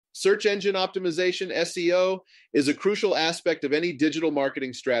Search engine optimization, SEO, is a crucial aspect of any digital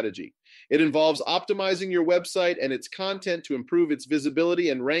marketing strategy. It involves optimizing your website and its content to improve its visibility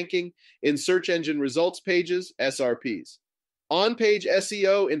and ranking in search engine results pages, SRPs. On-page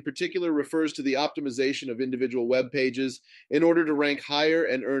SEO in particular refers to the optimization of individual web pages in order to rank higher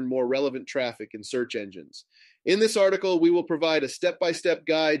and earn more relevant traffic in search engines. In this article, we will provide a step-by-step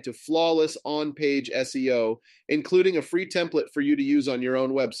guide to flawless on-page SEO, including a free template for you to use on your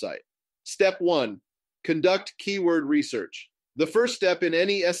own website. Step 1. Conduct keyword research. The first step in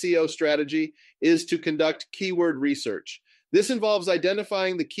any SEO strategy is to conduct keyword research. This involves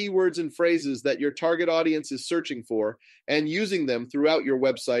identifying the keywords and phrases that your target audience is searching for and using them throughout your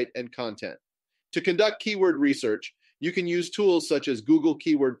website and content. To conduct keyword research, you can use tools such as Google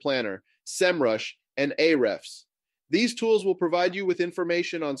Keyword Planner, SEMrush, and Ahrefs. These tools will provide you with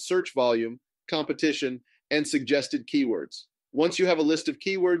information on search volume, competition, and suggested keywords. Once you have a list of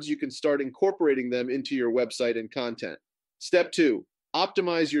keywords, you can start incorporating them into your website and content. Step 2.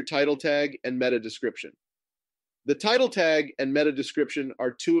 Optimize your title tag and meta description. The title tag and meta description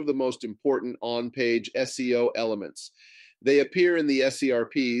are two of the most important on-page SEO elements. They appear in the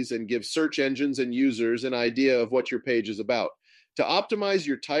SERPs and give search engines and users an idea of what your page is about. To optimize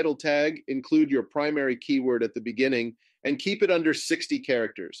your title tag, include your primary keyword at the beginning and keep it under 60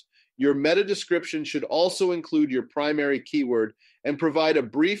 characters. Your meta description should also include your primary keyword and provide a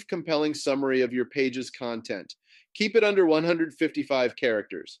brief, compelling summary of your page's content. Keep it under 155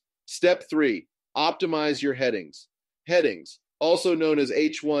 characters. Step 3. Optimize your headings. Headings, also known as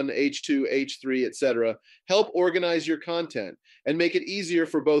H1, H2, H3, etc., help organize your content and make it easier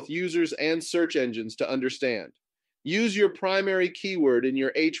for both users and search engines to understand. Use your primary keyword in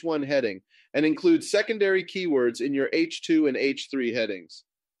your H1 heading and include secondary keywords in your H2 and H3 headings.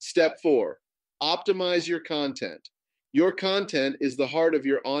 Step 4. Optimize your content. Your content is the heart of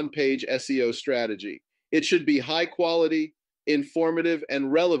your on-page SEO strategy. It should be high quality, informative,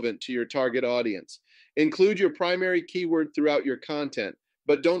 and relevant to your target audience. Include your primary keyword throughout your content,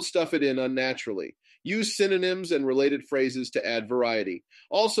 but don't stuff it in unnaturally. Use synonyms and related phrases to add variety.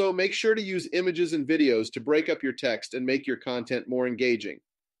 Also, make sure to use images and videos to break up your text and make your content more engaging.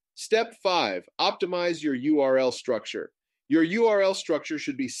 Step 5. Optimize your URL structure. Your URL structure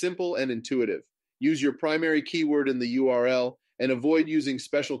should be simple and intuitive. Use your primary keyword in the URL and avoid using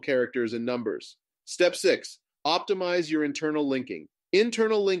special characters and numbers. Step 6. Optimize your internal linking.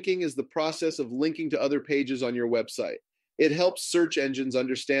 Internal linking is the process of linking to other pages on your website. It helps search engines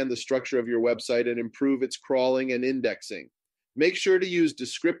understand the structure of your website and improve its crawling and indexing. Make sure to use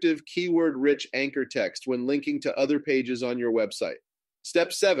descriptive, keyword-rich anchor text when linking to other pages on your website.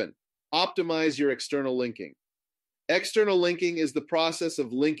 Step 7. Optimize your external linking. External linking is the process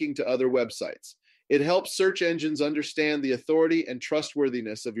of linking to other websites. It helps search engines understand the authority and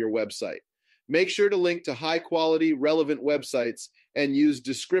trustworthiness of your website. Make sure to link to high-quality, relevant websites and use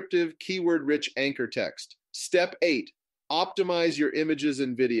descriptive, keyword-rich anchor text. Step 8. Optimize your images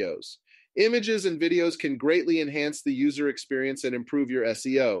and videos. Images and videos can greatly enhance the user experience and improve your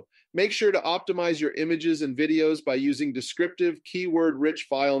SEO. Make sure to optimize your images and videos by using descriptive, keyword-rich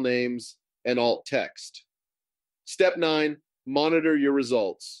file names and alt text. Step 9. Monitor your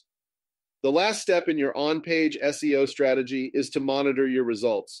results. The last step in your on-page SEO strategy is to monitor your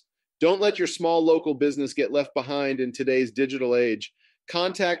results. Don't let your small local business get left behind in today's digital age.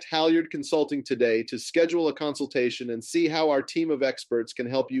 Contact Halyard Consulting today to schedule a consultation and see how our team of experts can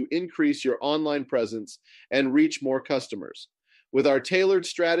help you increase your online presence and reach more customers. With our tailored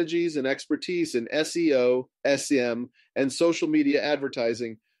strategies and expertise in SEO, SEM, and social media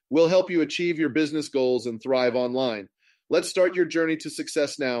advertising, we'll help you achieve your business goals and thrive online. Let's start your journey to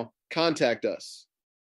success now. Contact us.